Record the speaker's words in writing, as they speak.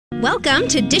Welcome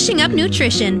to Dishing Up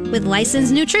Nutrition with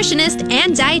licensed nutritionists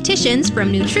and dietitians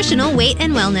from Nutritional Weight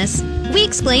and Wellness. We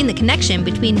explain the connection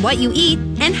between what you eat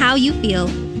and how you feel.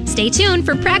 Stay tuned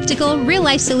for practical,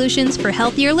 real-life solutions for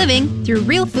healthier living through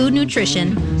real food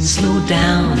nutrition. Slow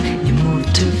down, you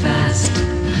move too fast.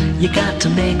 You got to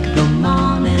make the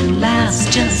morning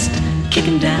last. Just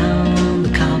kicking down the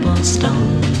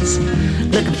cobblestones,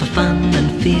 looking for fun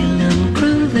and feeling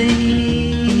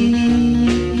groovy.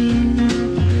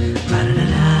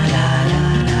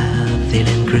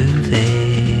 Feeling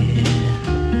groovy.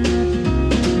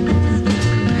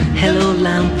 Hello,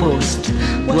 lamppost,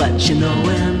 what you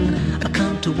knowin'? I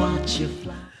come to watch you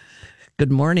fly.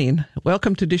 Good morning.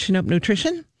 Welcome to Dishing Up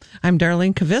Nutrition. I'm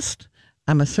Darlene Kvist.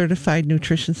 I'm a certified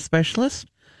nutrition specialist,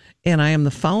 and I am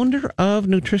the founder of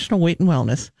Nutritional Weight and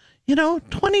Wellness.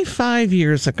 25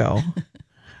 years ago,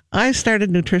 I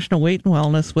started Nutritional Weight and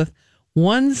Wellness with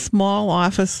one small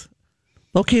office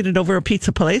located over a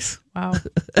pizza place. Wow.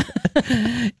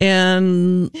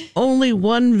 And only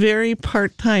one very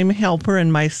part-time helper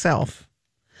and myself.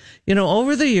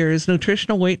 Over the years,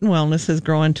 Nutritional Weight and Wellness has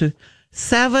grown to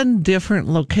 7 different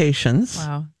locations.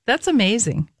 Wow. That's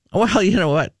amazing. Well, you know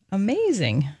what?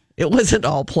 Amazing. It wasn't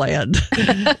all planned.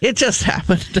 It just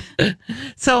happened.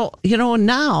 So,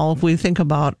 now if we think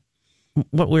about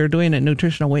what we're doing at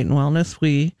Nutritional Weight and Wellness,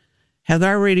 we have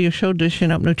our radio show,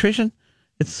 Dishing Up Nutrition.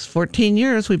 It's 14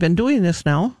 years we've been doing this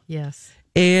now. Yes.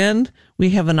 And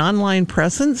we have an online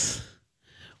presence.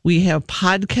 We have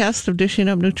podcasts of Dishing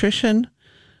Up Nutrition.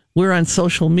 We're on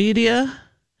social media.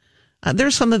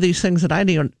 There's some of these things that I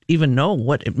don't even know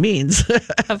what it means.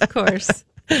 Of course.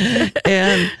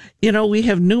 And, we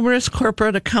have numerous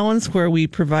corporate accounts where we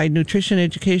provide nutrition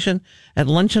education at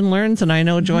Lunch and Learns. And I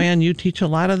know, Joanne, you teach a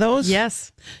lot of those.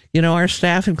 Yes. Our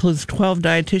staff includes 12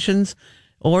 dietitians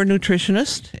or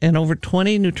nutritionists and over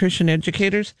 20 nutrition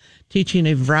educators teaching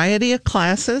a variety of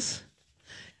classes.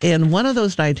 And one of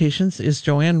those dietitians is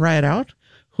Joanne Rideout,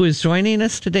 who is joining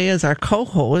us today as our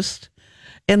co-host.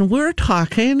 And we're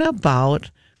talking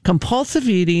about compulsive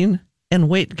eating and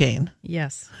weight gain.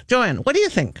 Yes. Joanne, what do you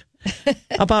think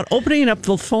about opening up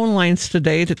the phone lines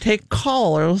today to take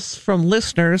callers from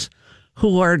listeners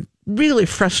who are really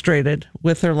frustrated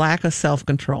with their lack of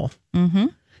self-control? Mm-hmm.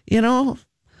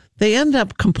 They end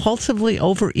up compulsively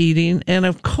overeating, and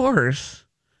of course,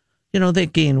 they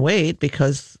gain weight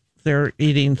because they're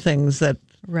eating things that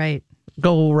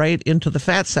go right into the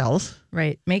fat cells.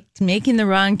 Right. Making the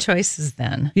wrong choices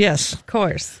then. Yes. Of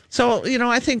course. So,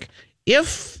 I think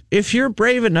if you're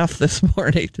brave enough this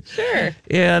morning, sure,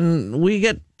 and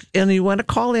you want to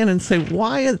call in and say,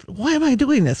 why am I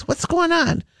doing this? What's going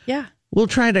on? Yeah. We'll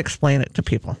try to explain it to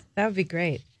people. That would be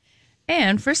great.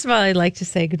 And first of all, I'd like to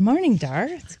say good morning, Dar.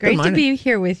 It's great to be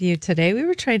here with you today. We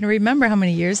were trying to remember how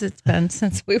many years it's been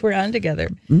since we were on together.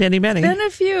 Many, many. It's been a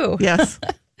few. Yes.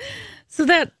 So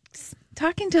that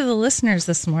talking to the listeners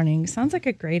this morning sounds like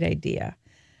a great idea.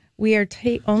 We are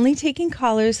only taking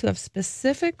callers who have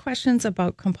specific questions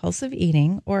about compulsive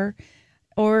eating or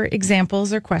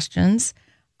examples or questions.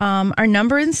 Our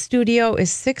number in studio is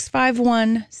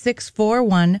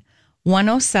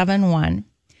 651-641-1071.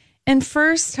 And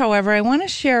first, however, I want to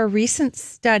share a recent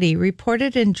study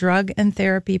reported in Drug and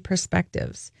Therapy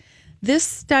Perspectives. This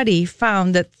study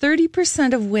found that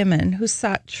 30% of women who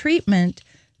sought treatment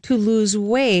to lose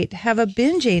weight have a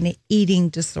binge eating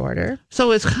disorder. So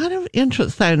it's kind of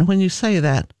interesting when you say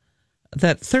that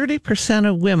 30%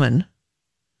 of women,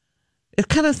 it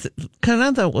kind of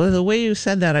the way you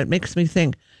said that, it makes me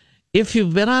think, if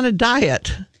you've been on a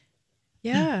diet,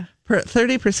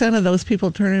 30% of those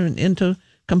people turn into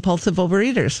compulsive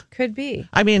overeaters. Could be.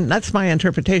 I mean, that's my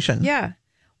interpretation. Yeah.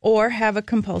 Or have a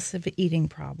compulsive eating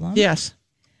problem. Yes.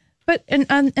 But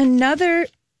another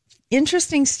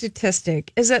interesting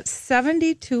statistic is that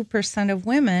 72% of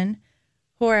women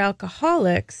who are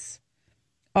alcoholics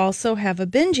also have a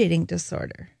binge eating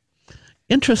disorder.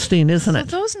 Interesting, isn't it?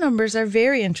 So those numbers are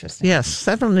very interesting. Yes,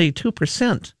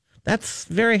 72%. That's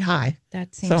very high.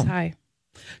 That seems high.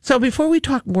 So before we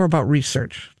talk more about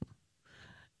research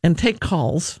and take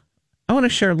calls, I want to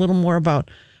share a little more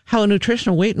about how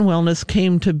Nutritional Weight and Wellness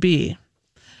came to be.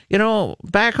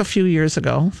 Back quite a few years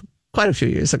ago,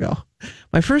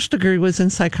 my first degree was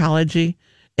in psychology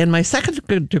and my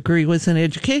second degree was in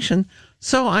education.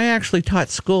 So I actually taught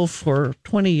school for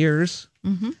 20 years.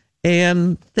 Mm-hmm.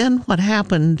 And then what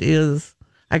happened is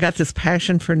I got this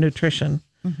passion for nutrition,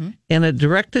 and it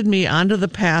directed me onto the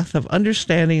path of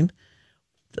understanding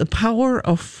the power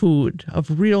of food,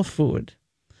 of real food.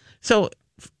 So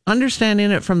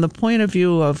understanding it from the point of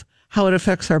view of how it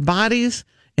affects our bodies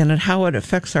and how it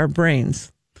affects our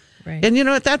brains. Right. And,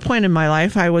 at that point in my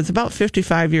life, I was about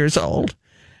 55 years old.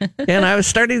 And I was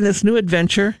starting this new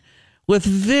adventure with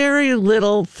very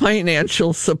little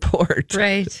financial support.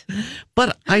 Right.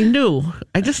 But I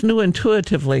just knew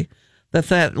intuitively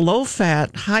that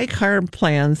low-fat, high-carb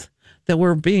plans that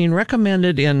were being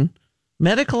recommended in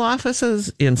medical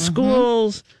offices, in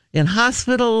schools, in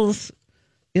hospitals,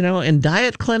 in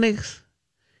diet clinics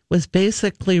was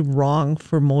basically wrong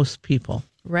for most people.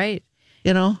 Right.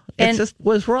 It just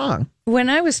was wrong. When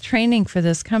I was training for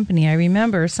this company, I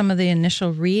remember some of the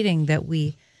initial reading that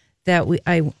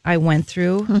I went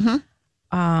through.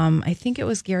 I think it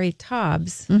was Gary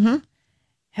Taubes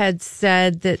had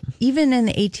said that even in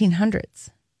the 1800s,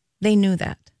 they knew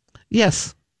that.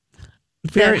 Yes.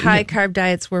 That high carb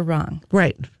diets were wrong.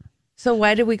 Right. So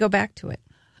why did we go back to it?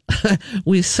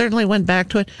 We certainly went back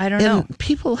to it. I don't know.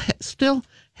 People still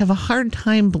have a hard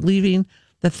time believing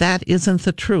that isn't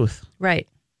the truth. Right.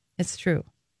 It's true.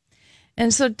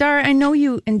 And so, Dara, I know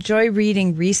you enjoy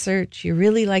reading research. You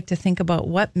really like to think about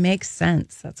what makes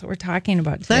sense. That's what we're talking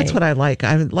about today. That's what I like.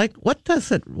 I like, what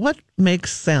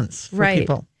makes sense for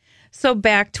people? So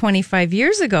back 25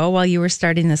 years ago, while you were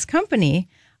starting this company,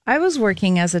 I was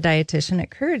working as a dietitian at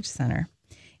Courage Center.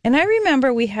 And I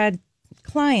remember we had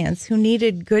clients who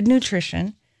needed good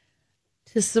nutrition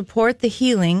to support the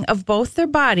healing of both their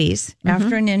bodies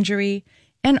after an injury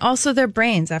and also their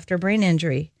brains after brain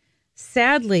injury.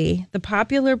 Sadly, the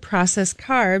popular processed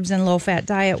carbs and low-fat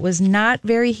diet was not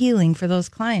very healing for those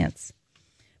clients.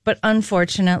 But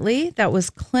unfortunately, that was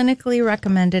clinically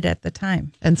recommended at the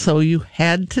time. And so you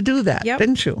had to do that,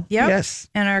 didn't you? Yep. Yes.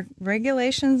 And our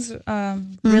regulations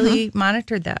really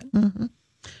monitored that.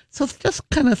 So just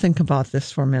kind of think about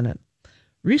this for a minute.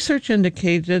 Research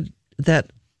indicated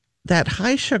that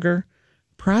high sugar,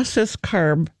 processed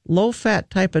carb, low-fat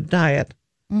type of diet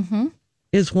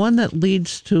is one that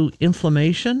leads to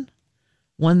inflammation,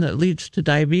 one that leads to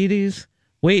diabetes,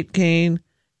 weight gain,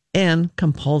 and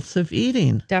compulsive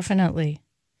eating. Definitely.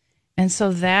 And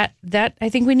so that I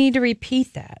think we need to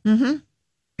repeat that.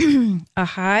 A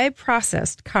high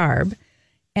processed carb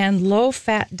and low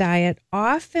fat diet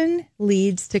often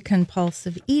leads to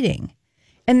compulsive eating.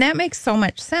 And that makes so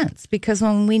much sense because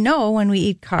when we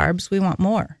eat carbs, we want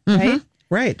more, right?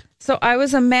 Right. So I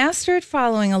was a master at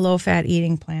following a low fat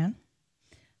eating plan,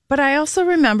 but I also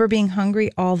remember being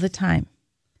hungry all the time,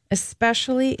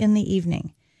 especially in the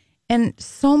evening. And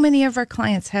so many of our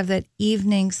clients have that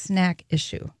evening snack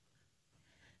issue.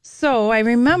 So I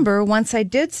remember once I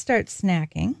did start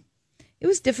snacking, it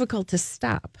was difficult to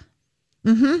stop.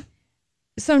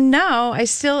 So now I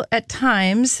still, at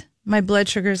times, my blood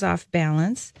sugar's off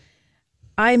balance.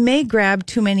 I may grab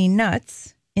too many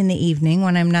nuts in the evening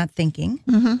when I'm not thinking.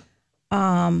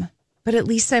 But at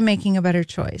least I'm making a better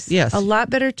choice. Yes. A lot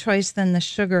better choice than the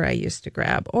sugar I used to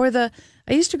grab. I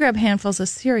used to grab handfuls of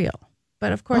cereal.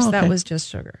 But of course, that was just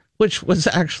sugar. Which was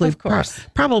actually Of course.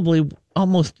 probably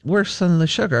almost worse than the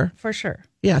sugar. For sure.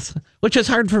 Yes. Which is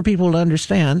hard for people to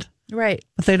understand. Right.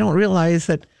 But they don't realize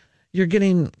that you're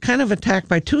getting kind of attacked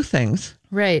by two things.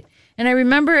 Right. And I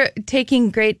remember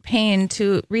taking great pain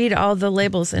to read all the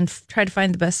labels and try to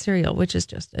find the best cereal, which is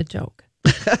just a joke.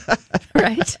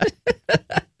 Right?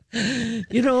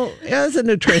 As a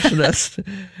nutritionist,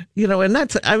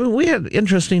 and we had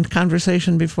interesting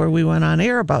conversation before we went on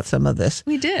air about some of this.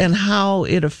 We did. And how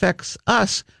it affects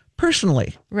us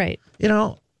personally. Right.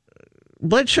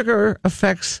 Blood sugar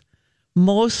affects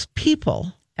most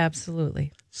people.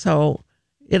 Absolutely. So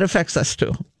it affects us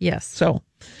too. Yes. So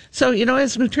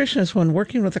as nutritionists, when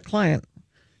working with a client,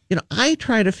 I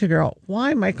try to figure out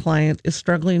why my client is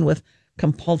struggling with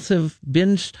compulsive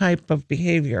binge type of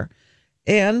behavior.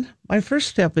 And my first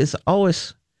step is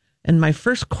always, and my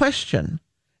first question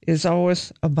is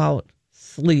always about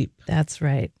sleep. That's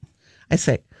right. I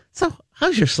say, so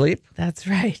how's your sleep? That's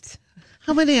right.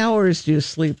 How many hours do you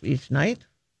sleep each night?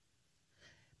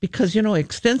 Because,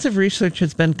 extensive research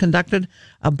has been conducted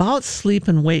about sleep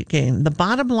and weight gain. The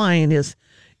bottom line is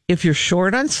if you're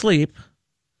short on sleep,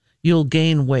 you'll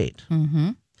gain weight.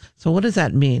 So what does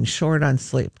that mean, short on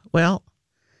sleep? Well,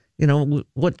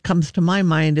 what comes to my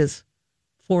mind is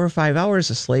 4 or 5 hours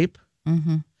of sleep,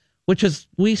 which is,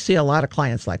 we see a lot of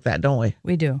clients like that, don't we?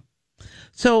 We do.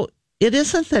 So it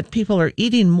isn't that people are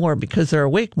eating more because they're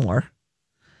awake more.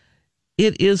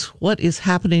 It is what is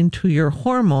happening to your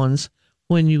hormones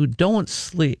when you don't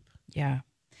sleep. Yeah,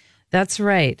 that's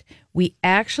right. We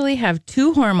actually have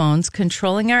two hormones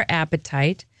controlling our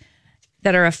appetite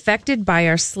that are affected by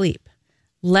our sleep.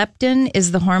 Leptin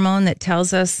is the hormone that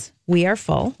tells us we are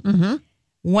full.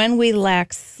 When we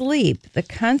lack sleep, the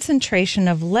concentration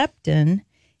of leptin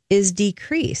is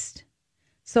decreased.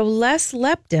 So less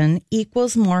leptin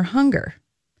equals more hunger.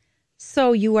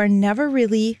 So you are never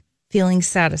really feeling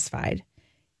satisfied,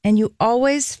 and you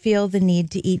always feel the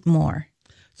need to eat more.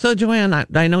 So, Joanne,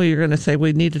 I know you're going to say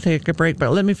we need to take a break,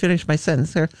 but let me finish my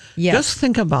sentence there. Yes. Just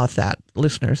think about that,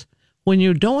 listeners. When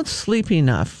you don't sleep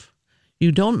enough,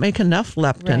 you don't make enough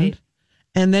leptin, Right.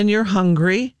 and then you're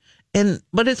hungry.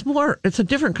 But it's a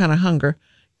different kind of hunger.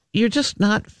 You're just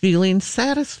not feeling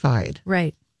satisfied.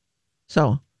 Right.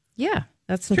 So, Yeah,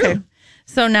 that's Okay. true.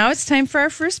 So now it's time for our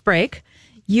first break.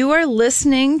 You are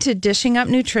listening to Dishing Up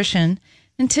Nutrition,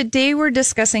 and today we're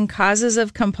discussing causes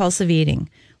of compulsive eating.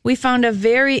 We found a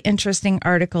very interesting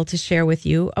article to share with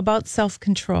you about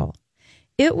self-control.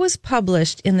 It was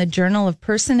published in the Journal of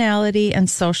Personality and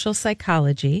Social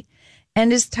Psychology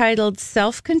and is titled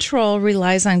Self-Control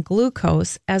Relies on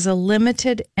Glucose as a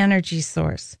Limited Energy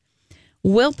Source.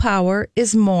 Willpower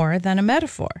is more than a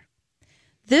metaphor.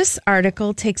 This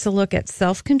article takes a look at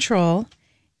self-control,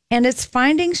 and its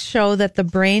findings show that the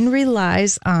brain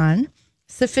relies on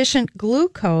sufficient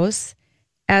glucose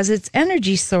as its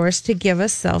energy source to give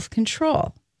us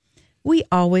self-control. We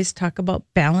always talk about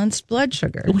balanced blood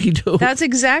sugar. we do. That's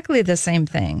exactly the same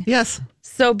thing. Yes.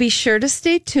 So be sure to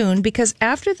stay tuned, because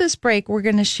after this break, we're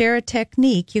going to share a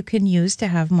technique you can use to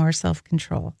have more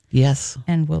self-control. Yes.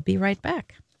 And we'll be right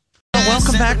back.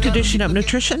 Welcome back to Dishing Up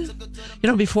Nutrition.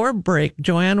 Before break,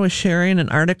 Joanne was sharing an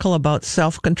article about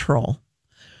self-control.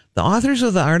 The authors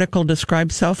of the article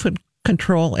describe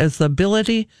self-control as the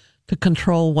ability to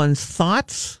control one's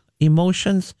thoughts,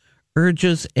 emotions,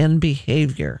 urges, and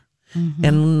behavior.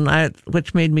 And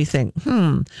which made me think,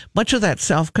 much of that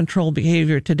self-control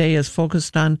behavior today is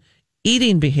focused on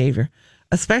eating behavior,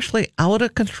 especially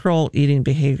out-of-control eating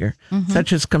behavior,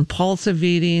 such as compulsive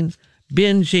eating,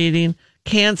 binge eating,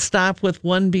 can't stop with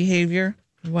one behavior.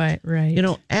 Right.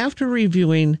 After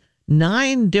reviewing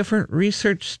 9 different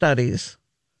research studies,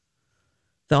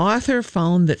 the author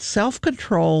found that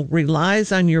self-control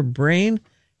relies on your brain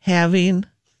having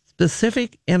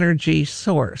specific energy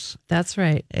source. That's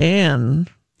right. And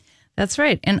That's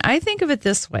right. And I think of it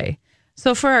this way.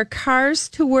 So for our cars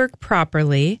to work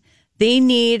properly, they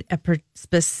need a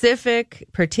specific,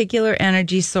 particular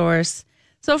energy source.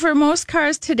 So for most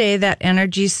cars today, that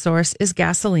energy source is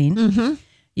gasoline.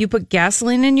 You put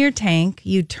gasoline in your tank,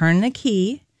 you turn the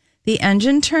key, the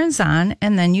engine turns on,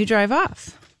 and then you drive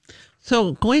off.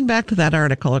 so going back to that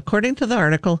article, according to the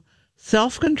article,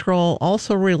 self-control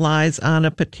also relies on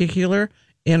a particular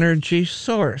energy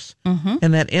source.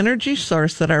 And that energy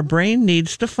source that our brain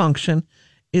needs to function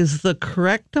is the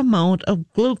correct amount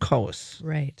of glucose.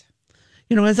 Right.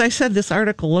 As I said, this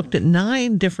article looked at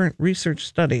 9 different research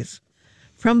studies.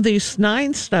 From these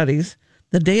 9 studies,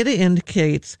 the data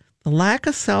indicates the lack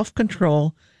of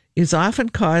self-control is often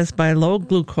caused by low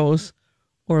glucose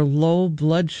or low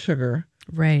blood sugar.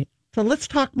 Right. So let's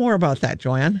talk more about that,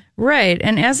 Joanne. Right.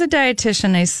 And as a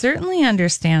dietitian, I certainly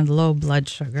understand low blood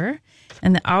sugar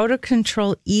and the out of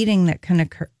control eating that can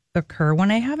occur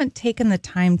when I haven't taken the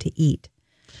time to eat.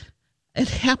 It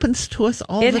happens to us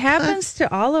all the time. It happens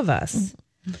to all of us.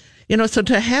 So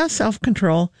to have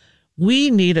self-control,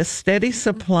 we need a steady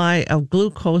supply of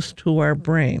glucose to our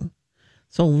brain.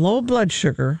 So low blood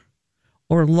sugar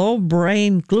or low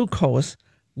brain glucose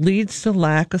leads to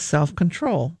lack of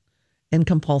self-control and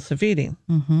compulsive eating.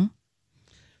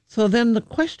 So then the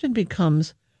question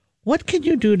becomes, what can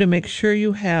you do to make sure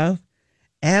you have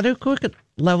adequate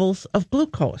levels of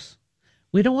glucose?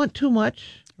 We don't want too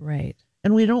much, Right.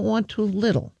 and we don't want too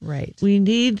little. Right. We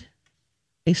need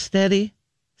a steady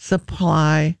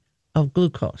supply of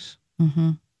glucose.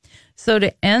 So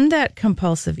to end that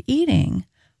compulsive eating,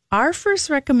 our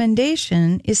first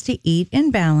recommendation is to eat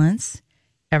in balance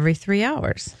every 3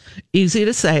 hours. Easy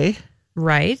to say,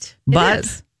 Right. but It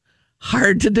is.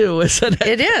 hard to do, isn't it?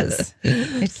 It is.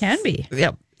 It can be.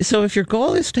 Yep. So if your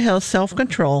goal is to have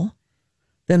self-control,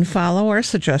 then follow our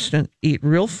suggestion, eat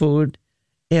real food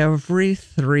every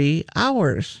 3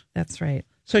 hours. That's right.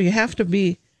 So you have to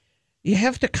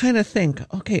kind of think,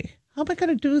 okay, how am I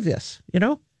going to do this?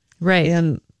 Right.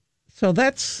 And so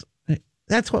that's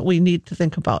what we need to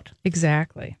think about.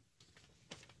 Exactly.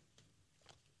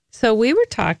 So we were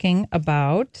talking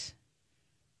about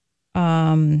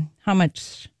how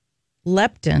much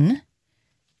leptin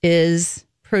is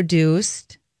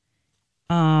produced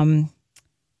when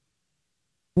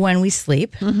we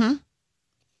sleep.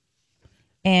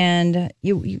 And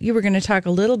you were going to talk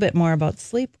a little bit more about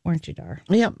sleep, weren't you, Dar?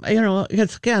 Yeah,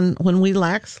 it's again, when we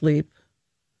lack sleep,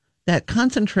 that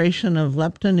concentration of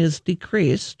leptin is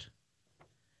decreased,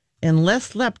 and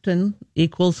less leptin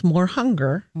equals more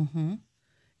hunger,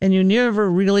 and you never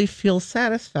really feel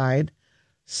satisfied.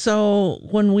 So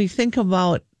when we think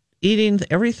about eating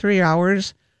every 3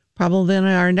 hours, probably then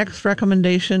our next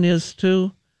recommendation is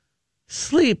to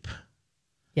sleep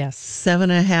Yes.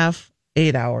 7.5,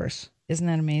 8 hours. Isn't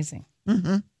that amazing?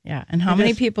 Mm-hmm. Yeah. And how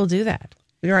many people do that?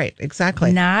 You're right,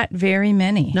 exactly. Not very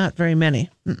many. Not very many.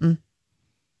 Mm-mm.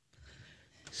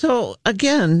 So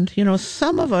again,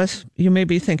 some of us, you may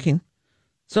be thinking,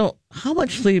 so how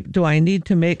much sleep do I need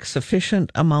to make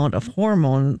sufficient amount of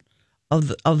hormone, of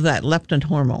that leptin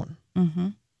hormone? Mm-hmm.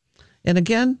 And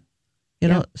again,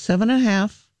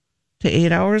 7.5 to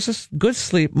 8 hours of good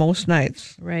sleep most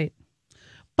nights. Right.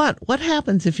 But what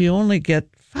happens if you only get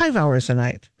 5 hours a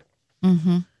night?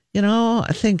 Mm-hmm.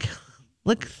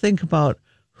 Let's think about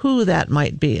who that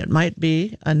might be. It might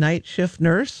be a night shift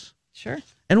nurse. Sure.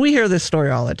 And we hear this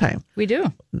story all the time. We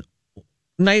do.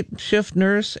 Night shift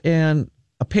nurse and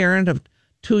a parent of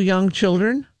 2 young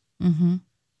children. Mm-hmm.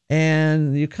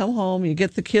 And you come home, you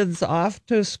get the kids off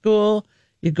to school,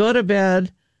 you go to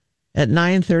bed at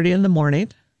 9:30 in the morning.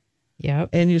 Yep.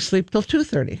 And you sleep till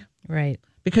 2:30. Right.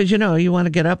 Because, you want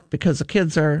to get up because the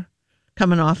kids are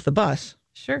coming off the bus.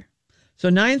 Sure. So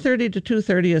 9:30 to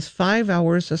 2:30 is 5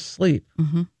 hours of sleep.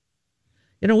 Mm-hmm.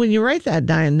 When you write that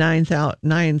down,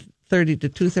 9:30 to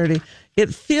 2:30,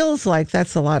 it feels like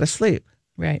that's a lot of sleep.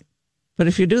 Right. But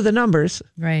if you do the numbers,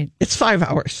 Right. it's 5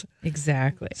 hours.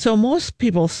 Exactly. So most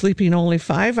people sleeping only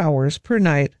 5 hours per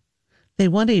night, they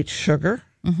want to eat sugar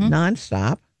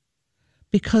nonstop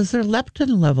because their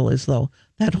leptin level is low.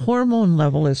 That hormone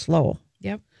level is low.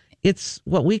 Yep. It's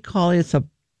what we call, it's a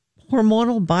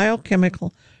hormonal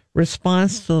biochemical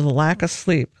response to the lack of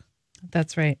sleep.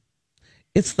 That's right.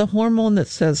 It's the hormone that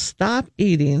says stop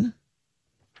eating,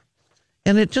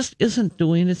 and it just isn't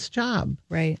doing its job.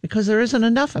 Right. Because there isn't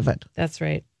enough of it. That's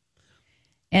right.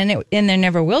 And there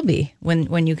never will be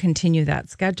when you continue that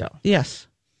schedule. Yes.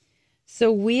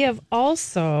 So we have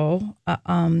also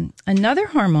another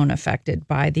hormone affected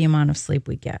by the amount of sleep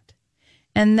we get.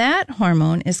 And that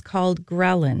hormone is called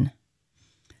ghrelin.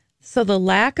 So the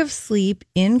lack of sleep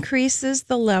increases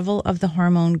the level of the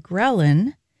hormone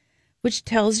ghrelin, which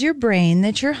tells your brain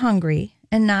that you're hungry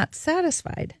and not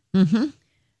satisfied. Mm-hmm.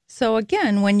 So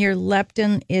again, when your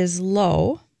leptin is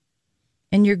low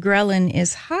and your ghrelin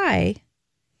is high,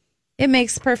 it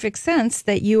makes perfect sense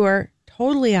that you are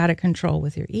totally out of control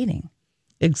with your eating.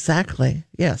 Exactly.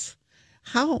 Yes.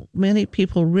 How many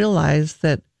people realize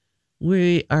that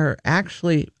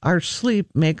our sleep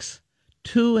makes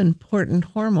 2 important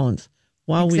hormones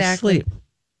while Exactly. we sleep?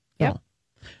 Yep.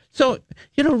 So,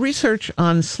 research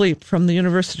on sleep from the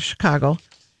University of Chicago,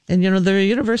 and, the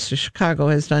University of Chicago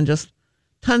has done just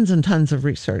tons and tons of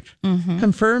research,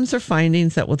 confirms their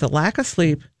findings that with a lack of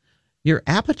sleep, your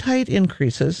appetite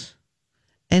increases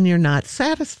and you're not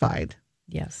satisfied.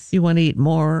 Yes. You want to eat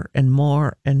more and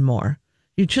more and more.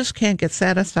 You just can't get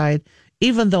satisfied,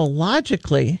 even though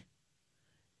logically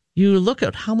you look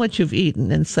at how much you've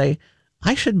eaten and say,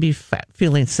 I should be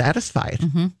feeling satisfied,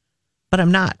 but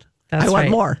I'm not. That's I want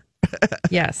right. more.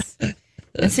 Yes.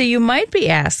 And so you might be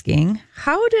asking,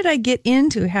 how did I get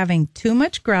into having too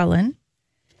much ghrelin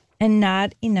and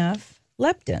not enough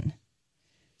leptin?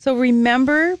 So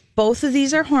remember, both of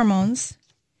these are hormones.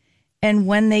 And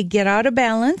when they get out of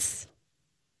balance,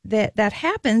 that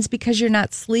happens because you're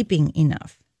not sleeping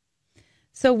enough.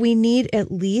 So we need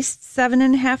at least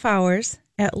 7.5 hours,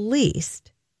 at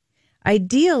least.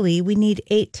 Ideally, we need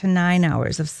 8 to 9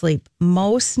 hours of sleep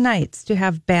most nights to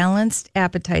have balanced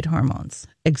appetite hormones.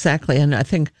 Exactly. And I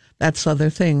think that's the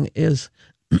other thing is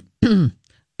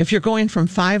if you're going from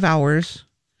 5 hours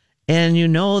and you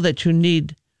know that you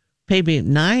need maybe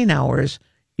 9 hours,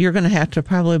 you're going to have to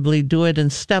probably do it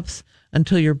in steps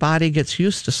until your body gets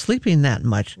used to sleeping that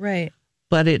much. Right.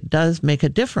 But it does make a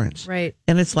difference. Right.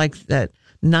 And it's like that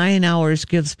 9 hours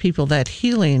gives people that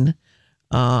healing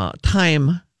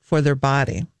time for their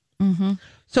body. Mm-hmm.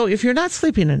 So if you're not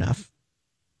sleeping enough,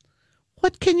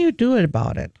 what can you do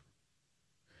about it?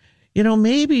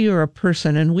 Maybe you're a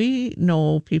person, and we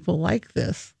know people like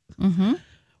this. Mm-hmm.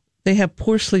 They have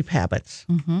poor sleep habits.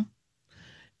 Mm-hmm.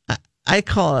 I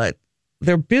call it,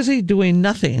 they're busy doing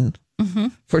nothing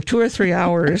for 2 or 3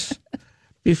 hours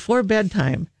before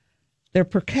bedtime. They're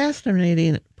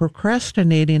procrastinating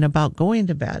about going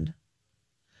to bed.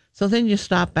 So then you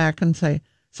stop back and say,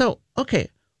 okay,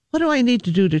 what do I need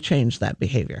to do to change that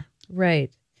behavior? Right.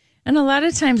 And a lot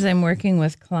of times I'm working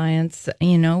with clients,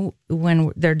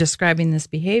 when they're describing this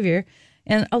behavior,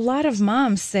 and a lot of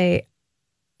moms say,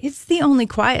 it's the only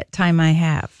quiet time I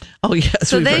have. Oh, yes.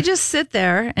 So they just sit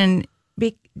there and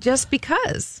just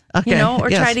because, or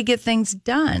yes. try to get things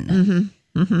done,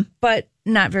 but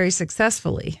not very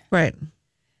successfully. Right.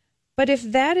 But if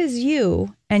that is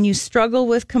you and you struggle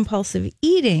with compulsive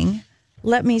eating,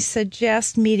 let me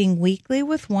suggest meeting weekly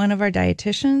with one of our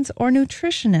dietitians or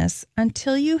nutritionists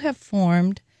until you have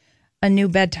formed a new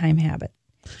bedtime habit.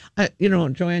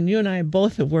 Joanne, you and I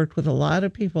both have worked with a lot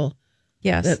of people.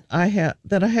 Yes.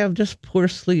 That I have just poor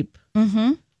sleep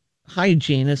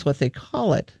hygiene is what they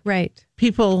call it. Right.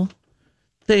 People,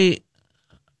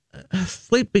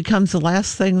 sleep becomes the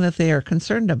last thing that they are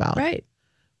concerned about. Right.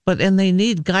 And they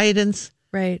need guidance.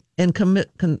 Right. And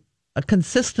a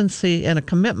consistency and a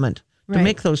commitment to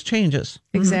make those changes.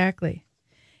 Exactly.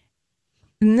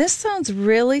 And this sounds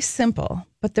really simple,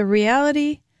 but the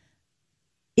reality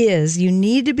is you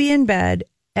need to be in bed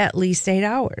at least 8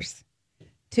 hours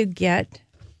to get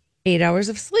 8 hours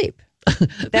of sleep.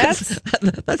 That's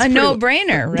a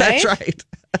no-brainer, right? That's right.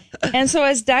 And so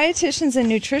as dietitians and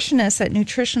nutritionists at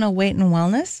Nutritional Weight and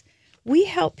Wellness, we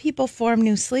help people form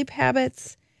new sleep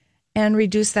habits and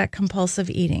reduce that compulsive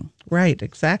eating. Right,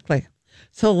 exactly.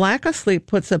 So lack of sleep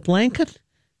puts a blanket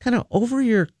kind of over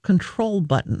your control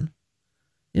button.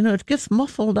 It gets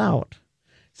muffled out.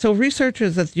 So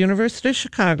researchers at the University of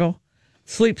Chicago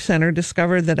Sleep Center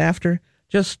discovered that after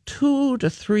just 2 to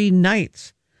 3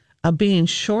 nights of being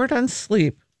short on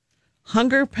sleep,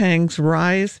 hunger pangs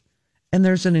rise and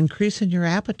there's an increase in your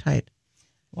appetite.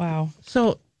 Wow.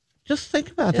 So just think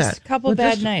about that. Just a couple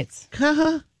bad nights.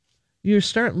 You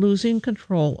start losing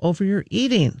control over your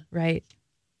eating. Right.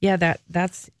 Yeah,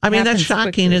 that's shocking,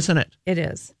 quickly. Isn't it? It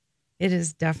is. It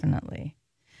is definitely.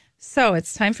 So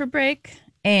it's time for break,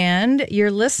 and you're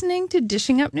listening to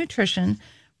Dishing Up Nutrition,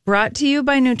 brought to you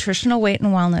by Nutritional Weight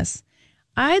and Wellness.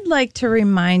 I'd like to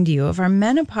remind you of our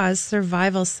Menopause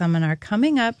Survival Seminar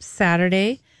coming up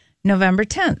Saturday, November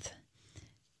 10th.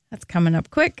 That's coming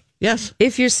up quick. Yes.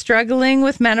 If you're struggling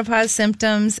with menopause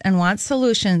symptoms and want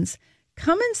solutions,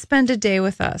 come and spend a day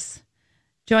with us.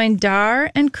 Join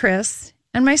Dar and Chris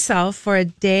and myself for a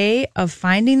day of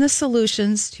finding the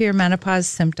solutions to your menopause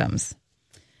symptoms.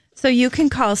 So you can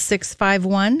call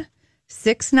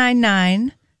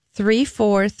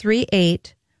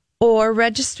 651-699-3438 or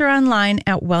register online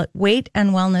at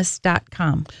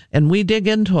weightandwellness.com. And we dig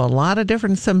into a lot of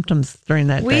different symptoms during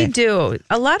that day. We do.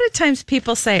 A lot of times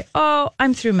people say, oh,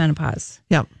 I'm through menopause.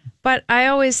 Yep. But I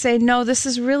always say, no, this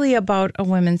is really about a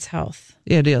women's health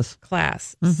It is.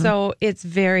 class. So it's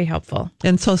very helpful.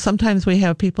 And so sometimes we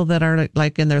have people that are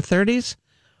like in their 30s,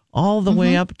 all the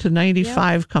way up to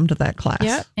 95 come to that class.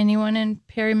 Yep. Anyone in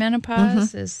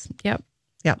perimenopause is,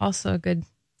 also a good.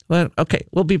 Well, okay.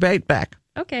 We'll be right back.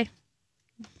 Okay.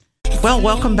 Well,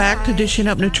 welcome back to Dishing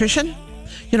Up Nutrition.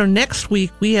 Next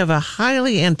week we have a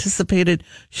highly anticipated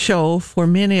show for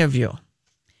many of you.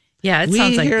 Yeah, it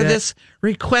sounds like we hear good. this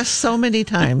request so many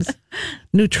times.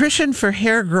 Nutrition for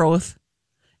hair growth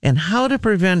and how to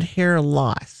prevent hair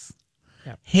loss.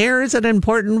 Yep. Hair is an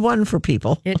important one for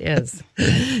people. It is.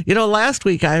 Last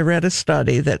week I read a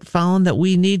study that found that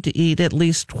we need to eat at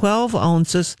least 12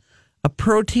 ounces of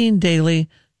protein daily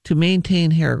to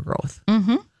maintain hair growth.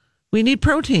 Mm-hmm. We need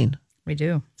protein. We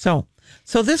do. So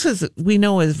this is, we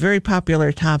know, is a very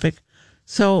popular topic.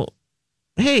 So,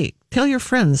 hey, tell your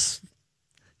friends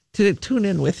to tune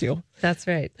in with you. That's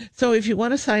right. So if you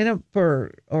want to sign up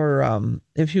or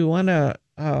if you want to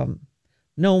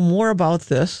know more about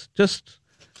this, just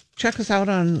check us out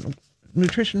on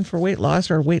Nutrition for Weight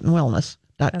Loss or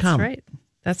weightandwellness.com. That's right.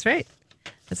 That's right.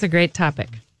 That's a great topic.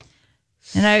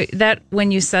 And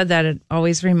when you said that, it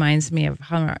always reminds me of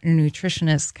how our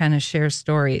nutritionists kind of share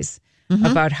stories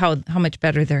about how much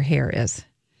better their hair is.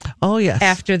 Oh, yes.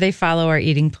 After they follow our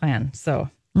eating plan. So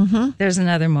there's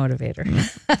another motivator.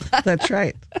 That's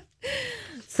right.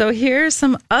 So here's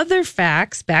some other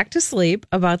facts, back to sleep,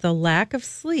 about the lack of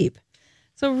sleep.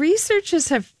 So researchers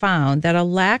have found that a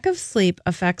lack of sleep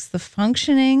affects the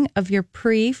functioning of your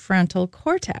prefrontal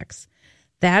cortex.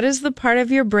 That is the part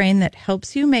of your brain that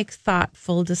helps you make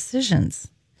thoughtful decisions.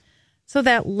 So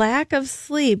that lack of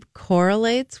sleep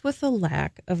correlates with a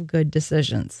lack of good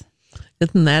decisions.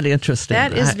 Isn't that interesting?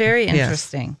 That is very Yes.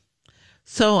 interesting.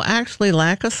 So actually,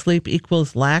 lack of sleep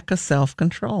equals lack of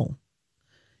self-control.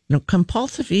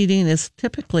 Compulsive eating is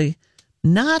typically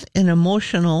not an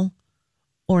emotional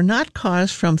or not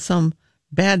caused from some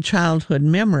bad childhood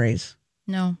memories.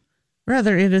 No.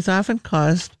 Rather, it is often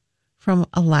caused from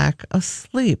a lack of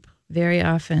sleep. Very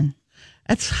often.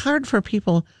 It's hard for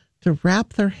people to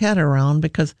wrap their head around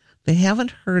because they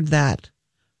haven't heard that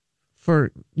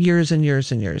for years and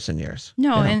years and years and years.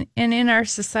 No, and in our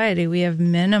society, we have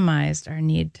minimized our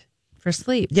need for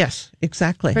sleep. Yes,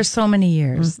 exactly. For so many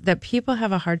years that people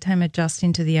have a hard time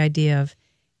adjusting to the idea of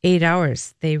 8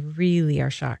 hours. They really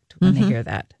are shocked when they hear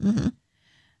that.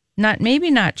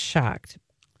 maybe not shocked,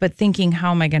 but thinking,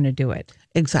 how am I going to do it?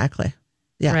 Exactly.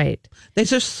 Yeah. Right. They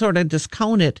just sort of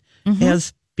discount it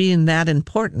as being that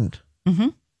important.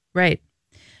 Right.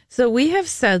 So we have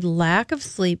said lack of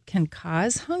sleep can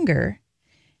cause hunger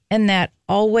and that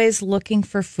always looking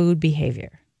for food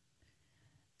behavior.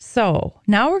 So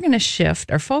now we're going to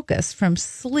shift our focus from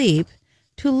sleep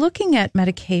to looking at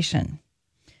medication.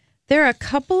 There are a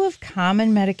couple of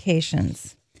common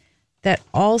medications that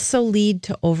also lead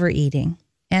to overeating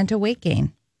and to weight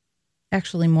gain.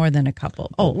 Actually, more than a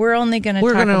couple. Oh, we're only going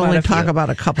to talk about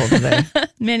a couple today.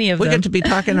 Many of we them. get to be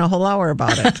talking a whole hour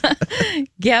about it.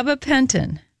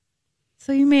 Gabapentin.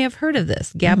 So you may have heard of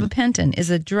this. Gabapentin is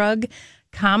a drug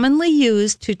commonly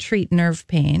used to treat nerve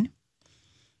pain.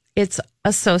 It's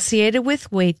associated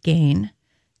with weight gain.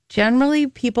 Generally,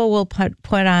 people will put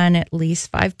on at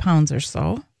least 5 pounds or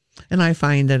so. And I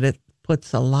find that it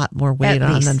puts a lot more weight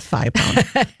on than 5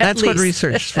 pounds. That's what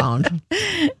research found.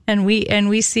 And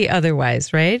we see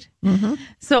otherwise, right?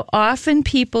 So often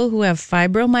people who have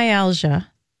fibromyalgia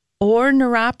or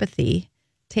neuropathy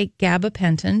take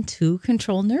gabapentin to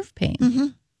control nerve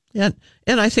pain. Yeah,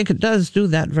 and I think it does do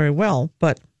that very well.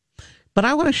 But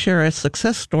I want to share a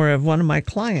success story of one of my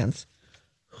clients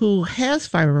who has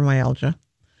fibromyalgia.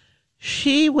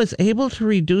 She was able to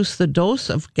reduce the dose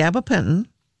of gabapentin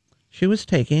she was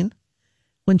taking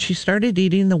when she started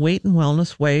eating the Weight and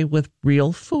Wellness Way with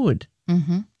real food.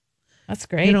 That's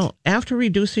great. After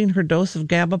reducing her dose of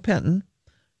gabapentin,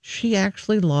 she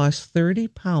actually lost 30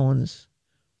 pounds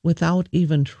without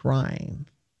even trying.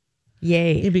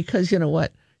 Yay. Because you know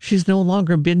what? She's no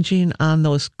longer binging on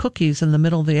those cookies in the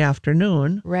middle of the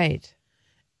afternoon. Right.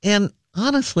 And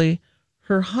honestly,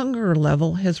 her hunger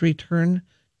level has returned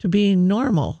to being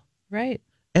normal. Right.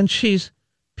 And she's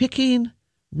picking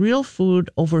real food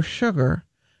over sugar.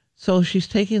 So she's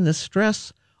taking the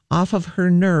stress off of her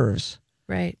nerves.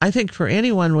 Right. I think for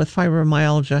anyone with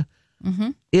fibromyalgia,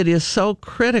 it is so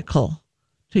critical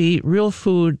to eat real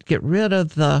food, get rid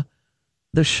of the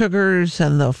sugars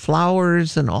and the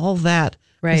flours and all that.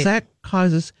 Right. Because that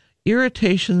causes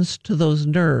irritations to those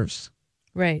nerves.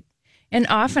 Right. And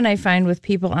often I find with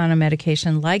people on a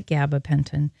medication like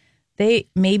gabapentin, they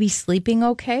may be sleeping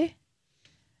okay,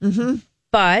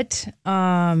 but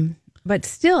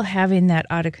still having that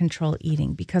out of control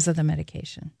eating because of the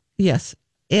medication. Yes.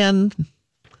 And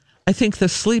I think the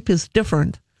sleep is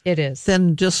different. It is.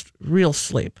 Than just real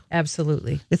sleep.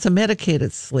 Absolutely. It's a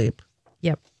medicated sleep.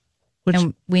 Yep.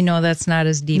 And we know that's not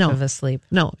as deep of a sleep.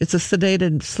 No, it's a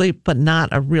sedated sleep, but not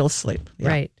a real sleep. Yeah.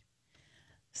 Right.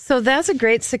 So that's a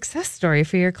great success story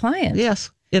for your client. Yes,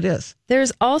 it is.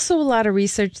 There's also a lot of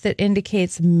research that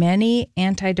indicates many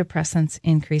antidepressants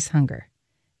increase hunger.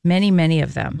 Many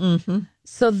of them.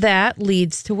 So that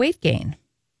leads to weight gain.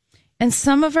 And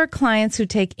some of our clients who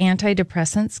take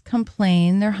antidepressants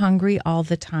complain they're hungry all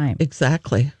the time.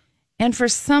 Exactly. And for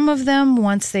some of them,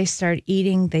 once they start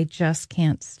eating, they just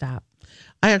can't stop.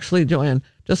 I actually, Joanne,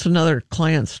 just another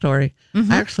client story.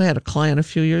 I actually had a client a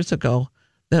few years ago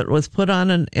that was put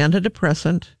on an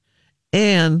antidepressant,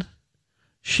 and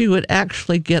she would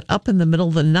actually get up in the middle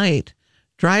of the night,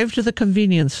 drive to the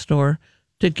convenience store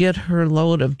to get her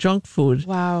load of junk food.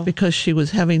 Wow. Because she was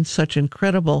having such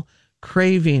incredible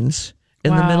cravings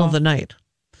in the middle of the night.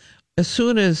 As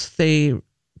soon as they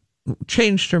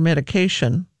changed her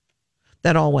medication,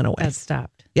 that all went away. That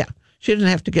stopped. Yeah. She didn't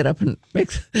have to get up and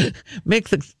make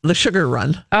the sugar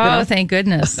run. Oh, thank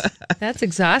goodness. That's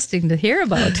exhausting to hear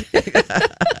about.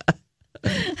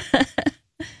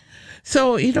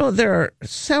 So, there are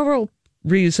several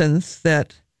reasons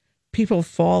that people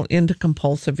fall into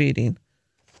compulsive eating.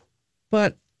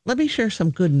 But let me share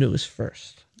some good news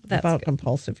first about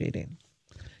compulsive eating.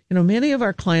 Many of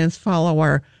our clients follow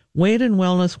our Weight and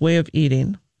Wellness Way of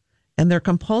eating, and their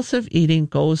compulsive eating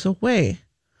goes away.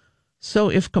 So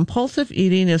if compulsive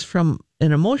eating is from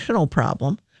an emotional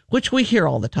problem, which we hear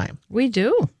all the time. We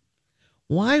do.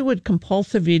 Why would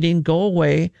compulsive eating go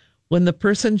away when the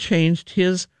person changed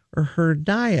his or her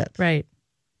diet? Right.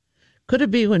 Could it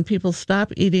be when people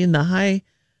stop eating the high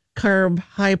carb,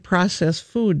 high processed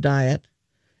food diet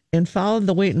and followed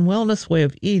the Weight and Wellness Way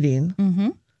of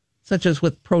eating, such as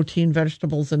with protein,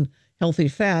 vegetables, and healthy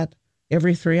fat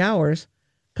every 3 hours,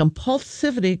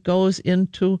 compulsivity goes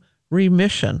into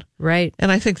remission. Right.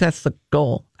 And I think that's the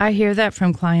goal. I hear that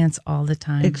from clients all the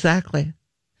time. Exactly.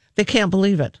 They can't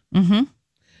believe it.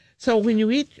 So when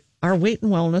you eat our Weight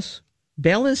and Wellness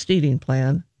balanced eating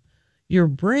plan, your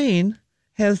brain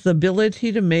has the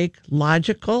ability to make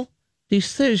logical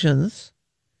decisions,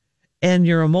 and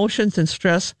your emotions and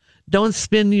stress don't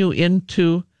spin you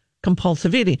into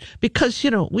compulsive eating. Because,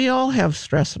 we all have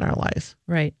stress in our lives.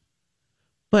 Right.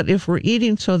 But if we're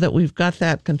eating so that we've got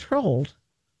that controlled,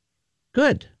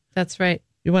 good. That's right.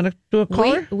 You want to do a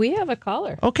caller? We have a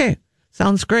caller. Okay.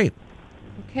 Sounds great.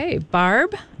 Okay.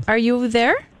 Barb, are you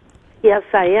there? Yes,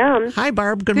 I am. Hi,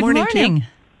 Barb. Good morning to you.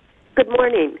 Good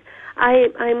morning.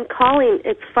 I'm calling.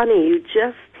 It's funny. You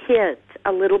just hit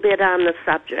a little bit on the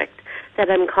subject that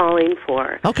I'm calling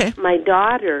for. Okay. My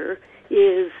daughter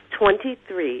is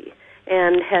 23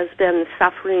 and has been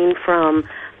suffering from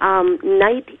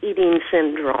night eating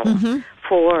syndrome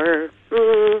for,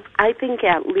 I think,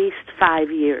 at least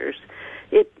 5 years.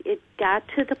 It got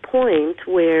to the point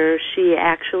where she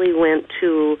actually went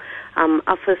to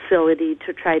a facility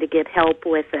to try to get help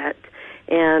with it,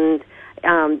 and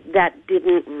that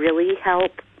didn't really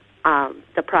help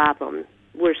the problem.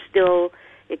 We're still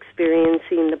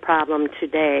experiencing the problem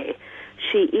today.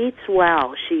 She eats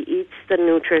well. She eats the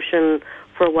nutrition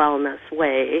for wellness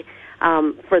way.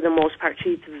 For the most part,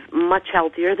 she eats much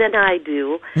healthier than I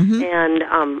do, and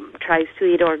tries to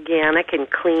eat organic and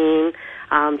clean.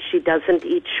 She doesn't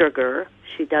eat sugar.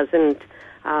 She doesn't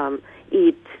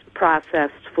eat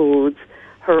processed foods.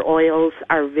 Her oils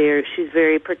are she's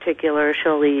very particular.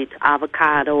 She'll eat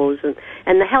avocados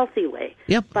and the healthy way.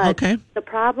 Yep, but okay. The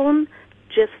problem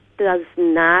just does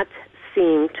not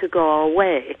seem to go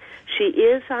away. She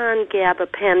is on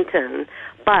gabapentin,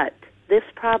 but this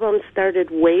problem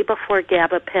started way before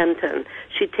gabapentin.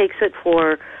 She takes it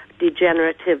for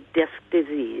degenerative disc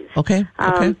disease. Okay,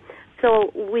 okay.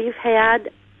 So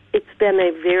it's been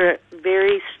a very,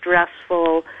 very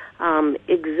stressful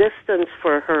existence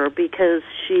for her because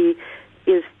she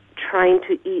is trying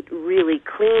to eat really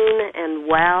clean and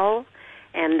well,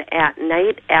 and at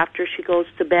night after she goes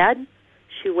to bed,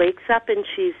 she wakes up and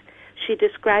she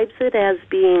describes it as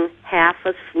being half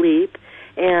asleep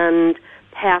and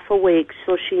half awake,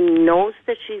 so she knows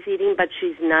that she's eating, but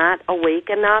she's not awake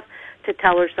enough to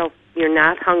tell herself, you're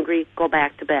not hungry, go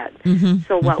back to bed.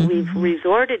 So what we've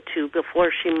resorted to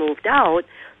before she moved out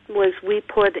was we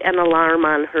put an alarm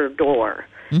on her door.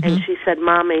 And she said,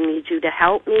 Mom, I need you to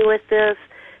help me with this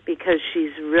because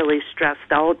she's really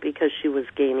stressed out because she was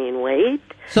gaining weight.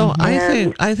 So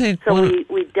I think so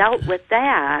we dealt with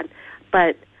that,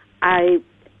 but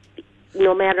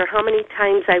no matter how many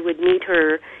times I would meet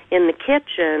her in the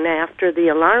kitchen after the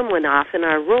alarm went off in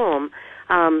our room,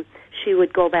 she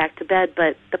would go back to bed,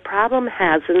 but the problem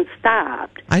hasn't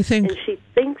stopped. I think, and she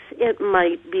thinks it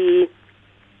might be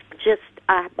just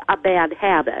a bad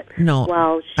habit. No,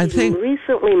 well, she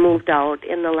recently moved out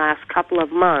in the last couple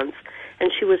of months,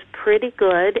 and she was pretty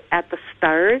good at the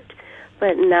start,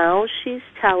 but now she's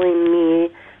telling me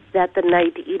that the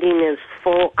night eating is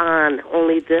full on.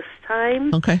 Only this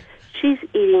time, she's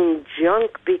eating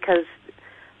junk because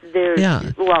there's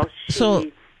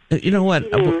you know what?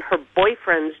 Eating her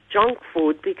boyfriend's junk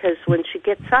food because when she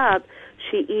gets up,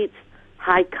 she eats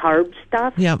high carb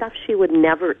stuff, stuff she would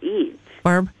never eat.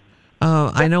 Barb,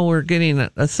 I know we're getting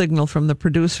a signal from the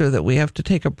producer that we have to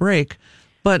take a break,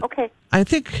 but I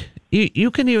think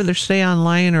you can either stay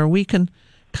online or we can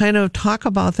kind of talk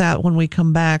about that when we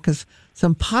come back as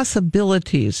some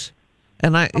possibilities.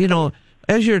 And you know,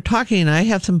 as you're talking, I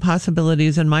have some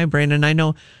possibilities in my brain, and I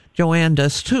know Joanne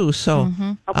does too. So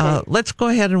let's go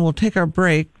ahead and we'll take our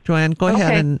break. Joanne, go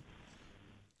ahead and.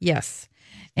 Yes.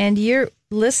 And you're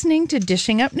listening to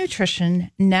Dishing Up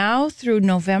Nutrition. Now through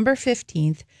November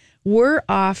 15th, we're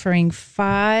offering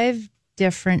 5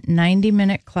 different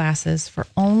 90-minute classes for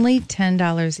only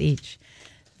 $10 each.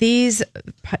 These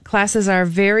classes are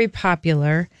very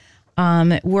popular.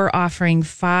 We're offering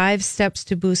 5 steps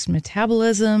to boost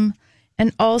metabolism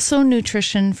and also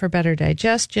nutrition for better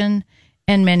digestion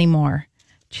and many more.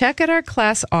 Check out our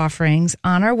class offerings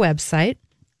on our website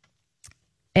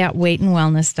at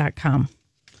weightandwellness.com.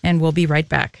 And we'll be right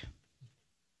back.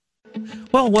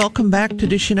 Well, welcome back to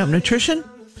Dishing Up Nutrition.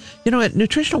 You know, at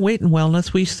Nutritional Weight and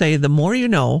Wellness, we say the more you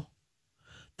know,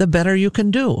 the better you can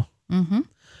do.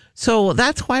 So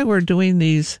that's why we're doing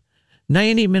these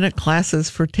 90-minute classes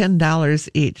for $10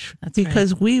 each.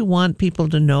 Because we want people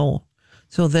to know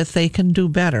so that they can do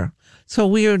better. So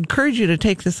we encourage you to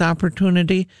take this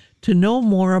opportunity to know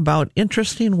more about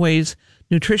interesting ways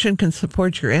nutrition can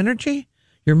support your energy,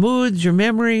 your moods, your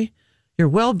memory, your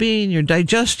well-being, your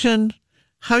digestion,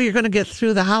 how you're going to get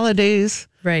through the holidays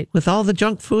with all the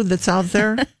junk food that's out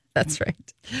there. That's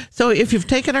right. So if you've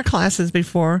taken our classes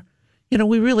before, you know,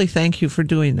 we really thank you for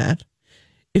doing that.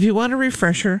 If you want a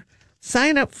refresher,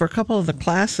 sign up for a couple of the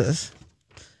classes.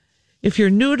 If you're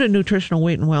new to nutritional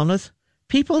weight and wellness,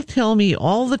 people tell me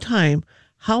all the time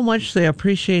how much they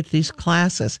appreciate these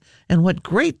classes and what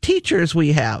great teachers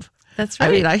we have. That's right.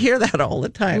 I mean, I hear that all the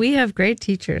time. We have great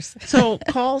teachers. So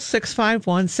call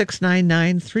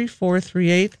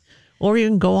 651-699-3438, or you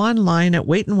can go online at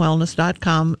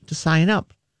weightandwellness.com to sign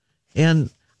up. And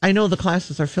I know the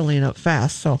classes are filling up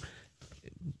fast, so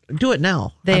do it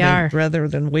now. They are. Rather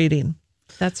than waiting.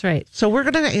 That's right. So we're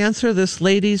going to answer this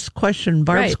lady's question,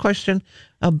 Barb's question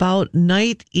about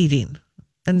night eating.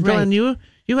 And Joanne, you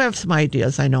have some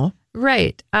ideas, I know.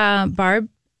 Right. Barb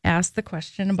asked the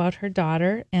question about her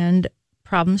daughter and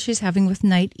problems she's having with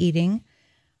night eating.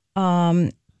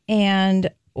 And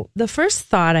the first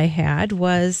thought I had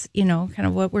was, kind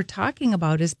of what we're talking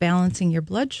about is balancing your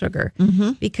blood sugar.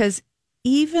 Mm-hmm. Because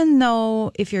even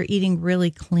though if you're eating really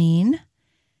clean,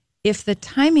 if the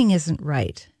timing isn't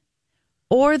right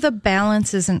or the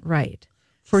balance isn't right.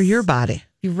 For your body.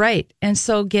 Right. And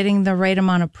so getting the right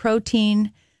amount of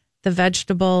protein, the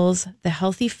vegetables, the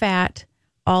healthy fat,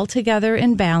 all together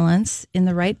in balance in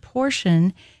the right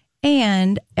portion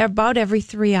and about every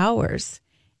 3 hours.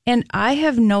 And I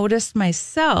have noticed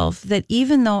myself that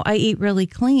even though I eat really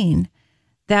clean,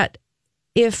 that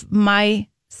if my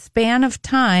span of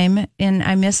time and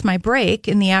I miss my break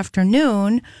in the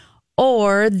afternoon,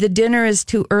 or the dinner is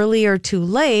too early or too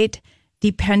late,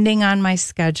 depending on my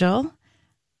schedule,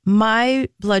 my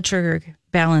blood sugar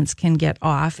balance can get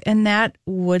off, and that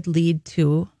would lead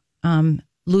to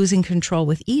losing control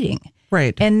with eating.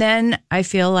 Right. And then I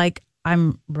feel like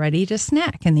I'm ready to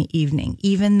snack in the evening,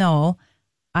 even though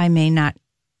I may not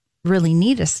really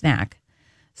need a snack.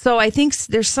 So I think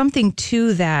there's something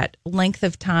to that length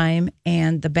of time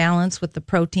and the balance with the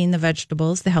protein, the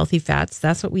vegetables, the healthy fats.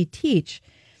 That's what we teach.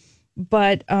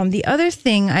 But the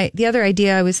other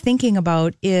idea I was thinking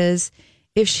about is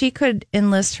if she could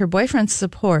enlist her boyfriend's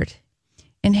support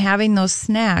in having those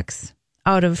snacks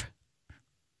out of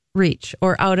reach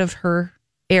or out of her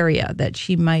area that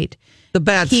she might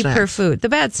keep her food. The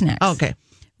bad snacks. Okay.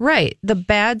 Right. The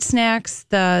bad snacks,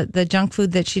 the junk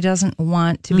food that she doesn't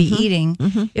want to be eating,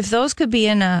 if those could be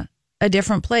in a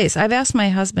different place. I've asked my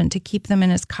husband to keep them in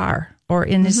his car or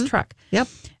in his truck. Yep.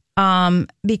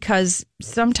 Because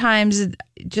sometimes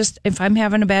just if I'm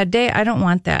having a bad day, I don't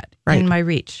want that in my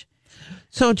reach.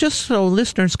 So just so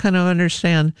listeners kind of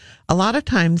understand, a lot of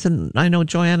times, and I know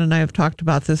Joanne and I have talked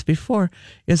about this before,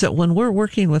 is that when we're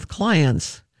working with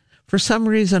clients, for some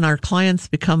reason our clients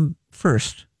become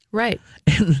first. Right.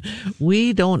 And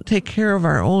we don't take care of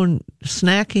our own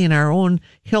snacking, our own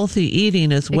healthy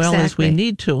eating as well as we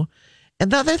need to.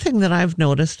 And the other thing that I've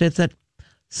noticed is that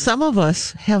some of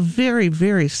us have very,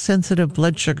 very sensitive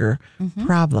blood sugar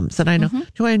problems. And I know,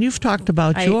 Joanne, you've talked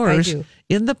about yours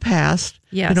in the past,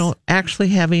 actually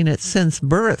having it since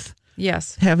birth.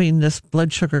 Yes. Having this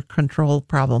blood sugar control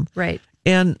problem. Right.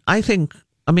 And I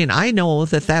know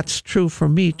that that's true for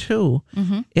me too.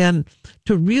 And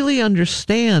to really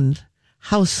understand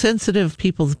how sensitive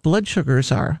people's blood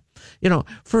sugars are,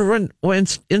 for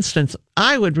instance,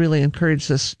 I would really encourage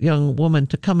this young woman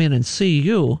to come in and see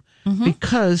you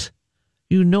because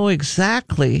you know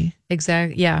exactly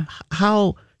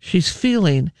how she's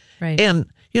feeling. Right. And,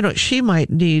 she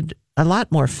might need a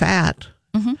lot more fat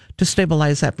to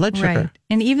stabilize that blood sugar. Right.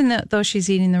 And even though she's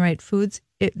eating the right foods,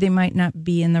 they might not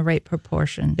be in the right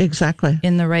proportion. Exactly.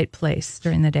 In the right place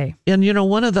during the day. And,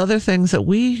 one of the other things that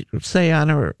we say on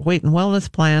our weight and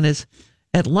wellness plan is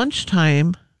at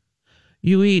lunchtime,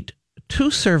 you eat 2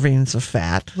 servings of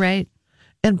fat. Right.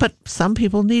 But some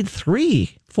people need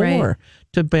 3, 4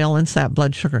 to balance that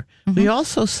blood sugar. We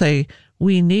also say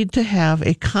we need to have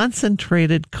a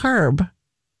concentrated carb,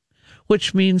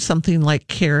 which means something like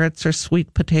carrots or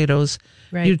sweet potatoes.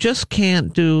 Right. You just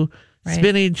can't do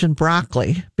spinach and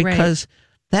broccoli because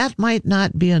that might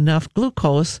not be enough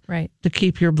glucose to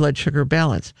keep your blood sugar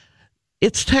balanced.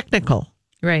 It's technical.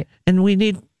 Right. And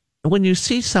when you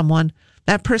see someone,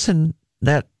 that person,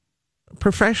 that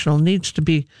professional needs to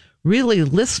be really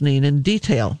listening in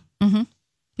detail.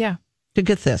 Yeah. To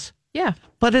get this. Yeah.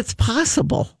 But it's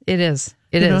possible. It is.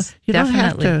 It is. You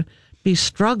Definitely. don't have to be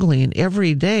struggling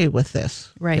every day with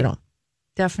this. Right.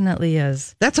 Definitely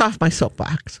is. That's off my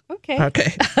soapbox. Okay.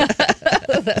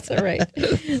 That's all right.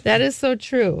 That is so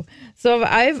true. So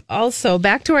I've also,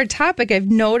 back to our topic, I've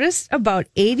noticed about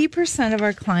 80% of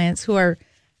our clients who are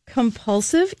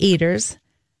compulsive eaters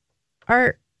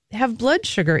have blood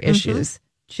sugar issues,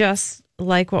 just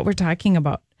like what we're talking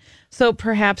about. So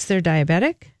perhaps they're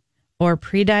diabetic or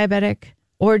pre-diabetic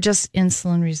or just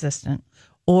insulin resistant.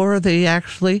 Or they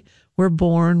actually were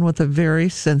born with a very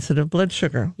sensitive blood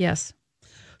sugar. Yes.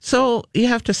 So you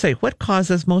have to say, what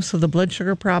causes most of the blood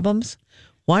sugar problems?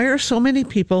 Why are so many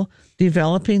people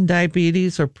developing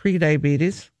diabetes or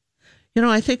pre-diabetes?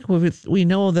 I think we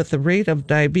know that the rate of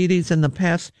diabetes in the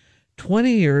past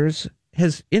 20 years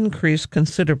has increased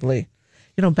considerably.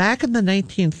 You know, back in the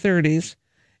 1930s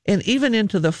and even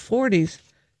into the 40s,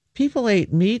 people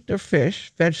ate meat or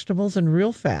fish, vegetables, and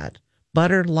real fat,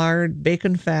 butter, lard,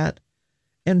 bacon fat,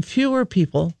 and fewer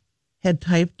people had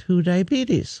type 2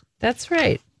 diabetes. That's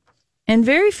right. And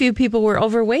very few people were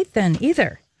overweight then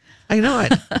either. I know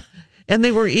it. And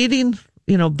they were eating,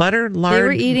 butter, lard. They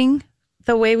were eating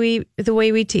the way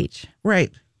we teach.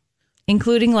 Right.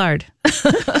 Including lard.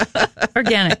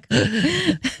 Organic.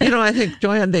 I think,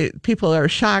 Joanne, people are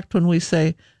shocked when we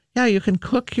say, yeah, you can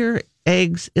cook your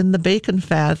eggs in the bacon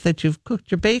fat that you've cooked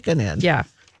your bacon in. Yeah.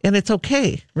 And it's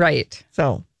okay. Right.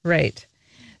 Right.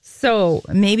 So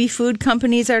maybe food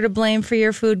companies are to blame for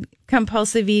your food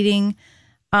compulsive eating.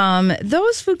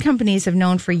 Those food companies have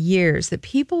known for years that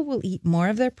people will eat more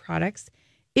of their products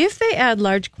if they add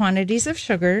large quantities of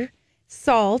sugar,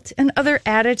 salt, and other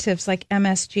additives like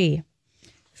MSG.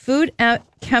 Food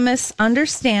chemists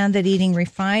understand that eating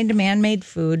refined man-made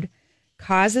food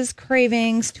causes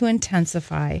cravings to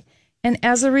intensify, and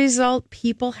as a result,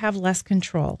 people have less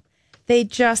control. They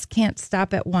just can't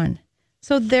stop at one.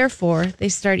 So therefore, they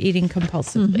start eating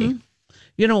compulsively.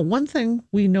 Mm-hmm. One thing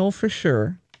we know for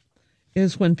sure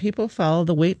is when people follow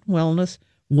the weight and wellness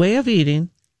way of eating,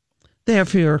 they have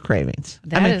fewer cravings.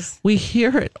 We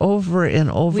hear it over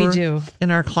and over. We do. In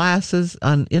our classes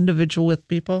on individual with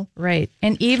people. Right.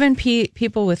 And even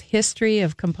people with history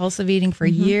of compulsive eating for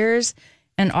years,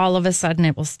 and all of a sudden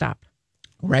it will stop.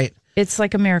 Right. It's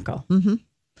like a miracle. Mm-hmm.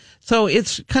 So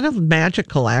it's kind of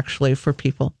magical, actually, for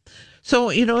people. So,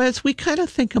 as we kind of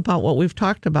think about what we've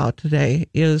talked about today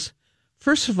is,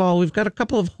 first of all, we've got a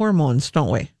couple of hormones,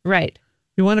 don't we? Right.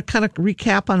 You want to kind of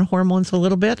recap on hormones a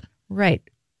little bit? Right.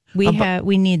 We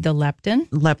need the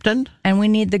leptin, and we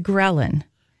need the ghrelin.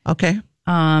 Okay.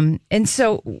 And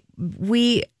so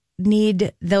we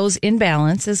need those in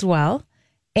balance as well.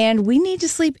 And we need to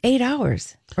sleep 8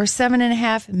 hours or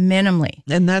 7.5 minimally.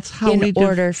 And that's how in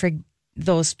order for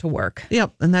those to work.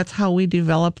 Yep. And that's how we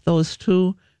develop those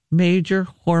two major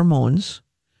hormones.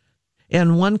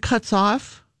 And one cuts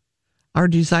off our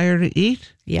desire to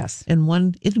eat. Yes. And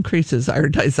one increases our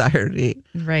desire to eat.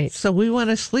 Right. So we want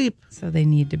to sleep. So they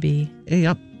need to be.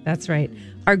 Yep. That's right.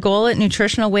 Our goal at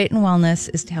Nutritional Weight and Wellness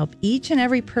is to help each and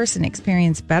every person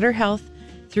experience better health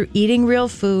through eating real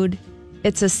food.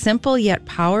 It's a simple yet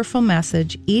powerful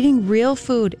message. Eating real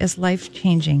food is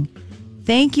life-changing.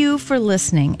 Thank you for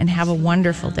listening and have a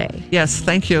wonderful day. Yes,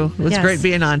 thank you. It was great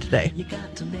being on today. You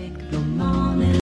got to make the